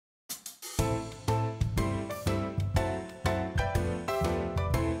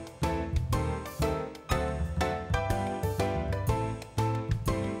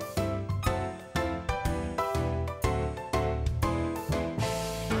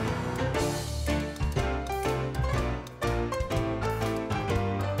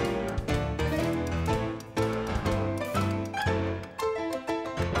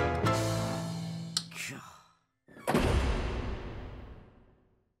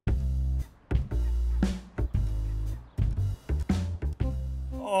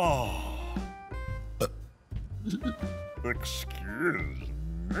Oh. Excuse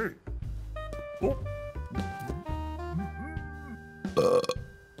me. Oh.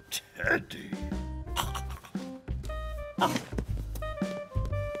 Teddy.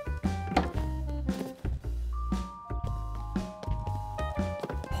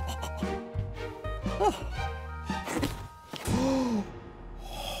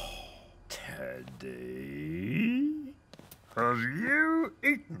 Teddy? Have you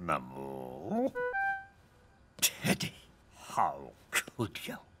eaten them all? Teddy, how could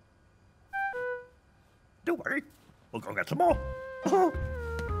you? Don't worry, we'll go get some more.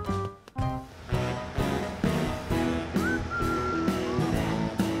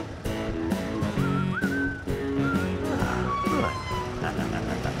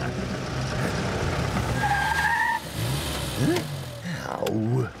 Ow.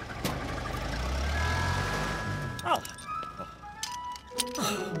 Oh.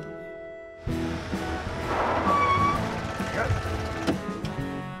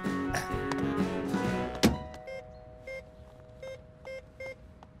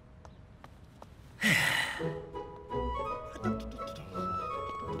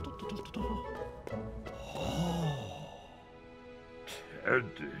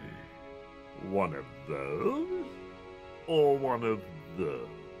 Teddy, one of those or one of those?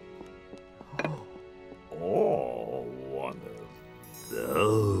 Or one of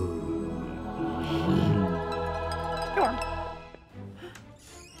those? Go on.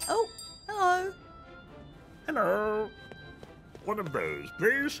 Oh, hello. Hello. One of those,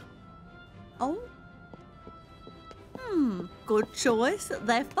 please. Oh. Good choice.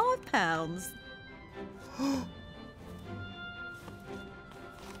 They're £5. Oh.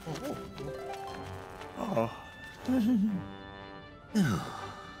 Oh.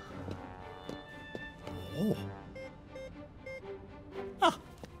 Ah.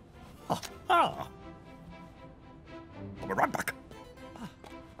 Ah. Ah. I'll be right back.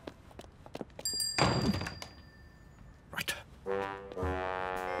 Right.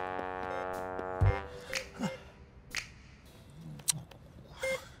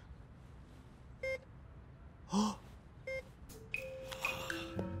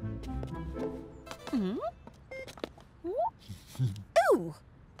 Ooh.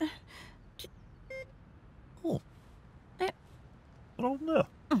 Oh. Oh no.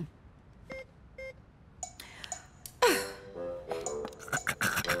 Oh.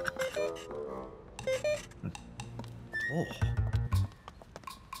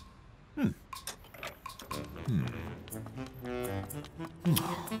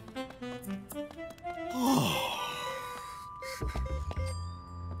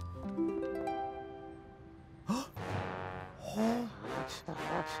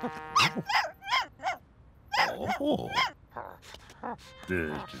 Oh.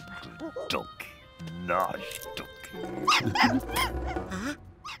 Good donkey. Nice donkey.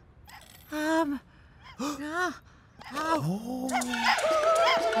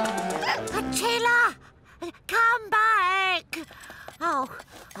 Attila! Come back! Oh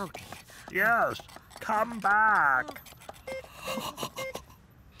dear. Yes, come back.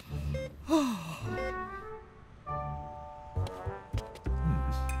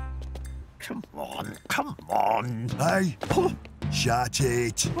 Come on. Hey, shut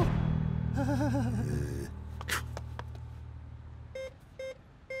it.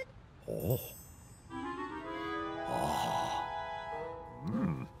 Oh. Oh.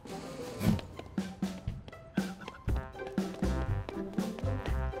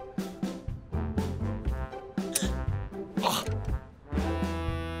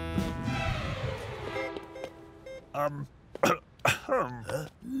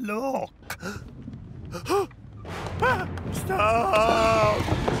 Look. Stop!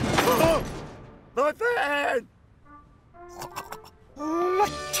 My bed!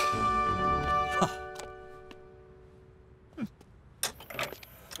 What?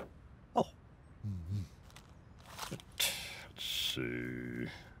 Oh. Let's see.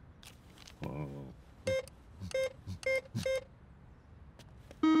 Oh.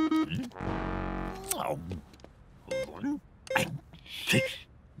 Oh. One and six.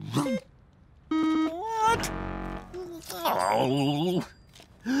 What? Oh.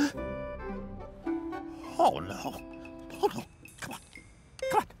 Oh no. Oh no. Come on.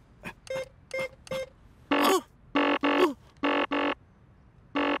 Come on.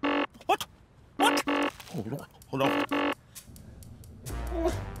 What? What? Hold on. Hold on.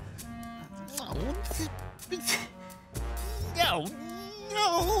 No. No.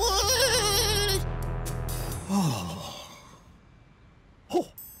 Oh. Oh.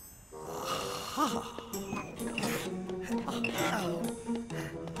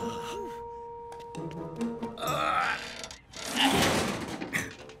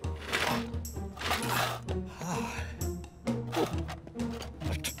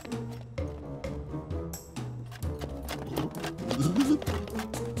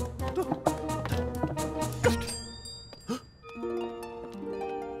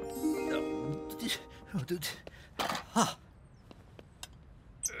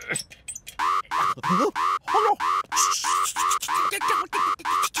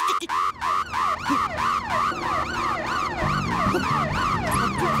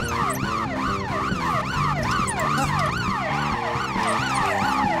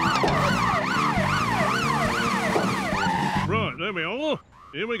 Right, there we are.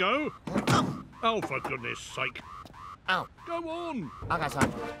 Here we go. Oh, for goodness sake. Oh, Go on. okay,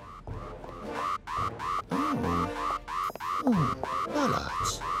 son.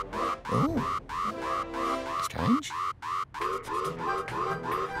 Bollards. Oh, strange.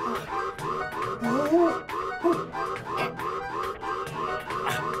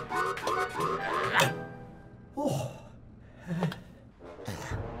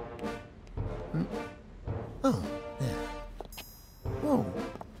 Oh,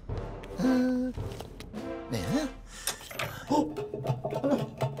 there. Oh.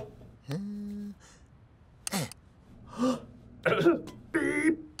 There.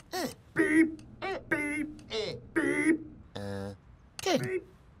 Beep, beep, beep, beep. Good.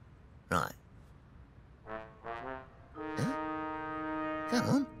 Right. Come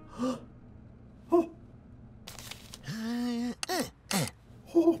on. Oh,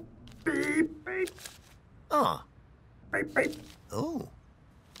 beep, beep, Oh. beep, beep, Oh.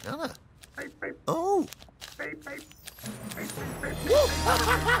 Another. beep, beep, Oh. beep, beep, beep, beep.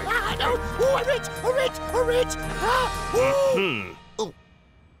 No! Oh, I'm rich! I'm rich! I'm rich! Ah! Oh. Oh.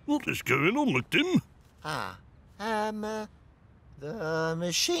 What is going on, McDim? Ah. The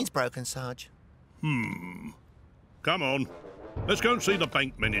machine's broken, Sarge. Come on. Let's go and see the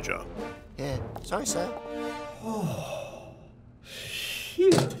bank manager. Yeah. Sorry, sir.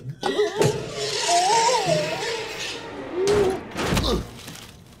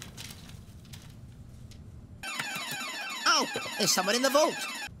 Oh, there's someone in the vault.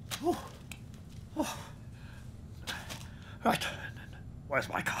 Right. Where's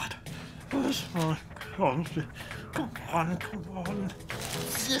my card? Where's my card? Come on, come on.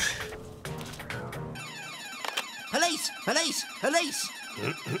 Police! Police! Police!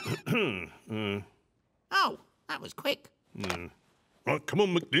 Oh, that was quick. Right, come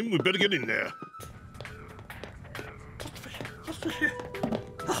on, McDim. We better get in there. What's this here?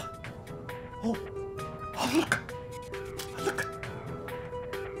 Oh, look. Look.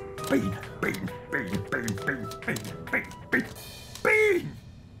 Bean, bean, bean, bean, bean, bean, bean, bean, bean.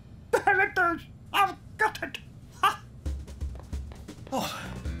 There it is. I've got it. Ha. Oh.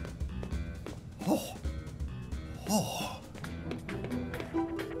 Oh. Oh.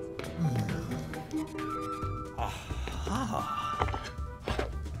 Aha.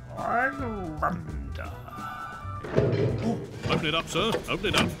 I wonder. Oh. Open it up, sir. Open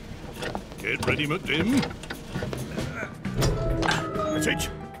it up. Get ready, McDim. That's it.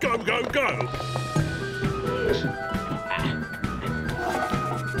 Go, go, go.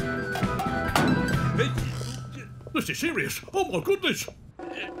 Hey, this is serious. Oh, my goodness.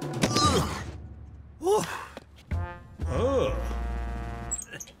 Oh. Ah.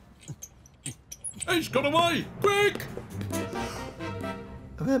 He's got away. Quick.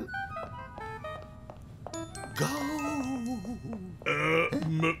 Go.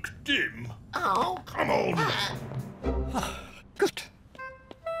 McDim. Oh. Come on. Good.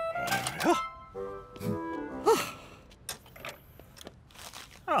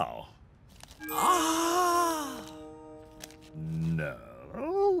 Oh. Ah.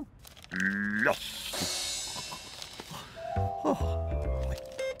 No. Yes.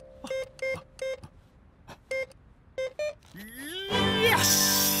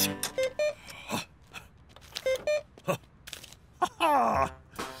 Yes.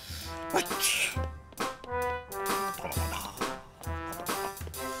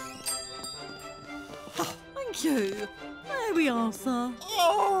 Thank you. There we are, sir.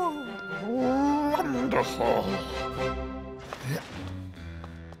 Oh, wonderful.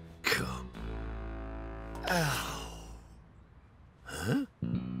 Cool. Oh. Huh?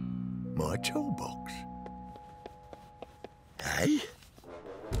 My toolbox. Hey?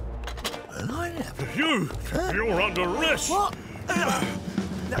 Well, I never. You. You're under arrest. What?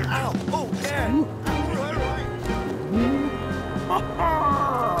 Ow! Oh, yeah! Right.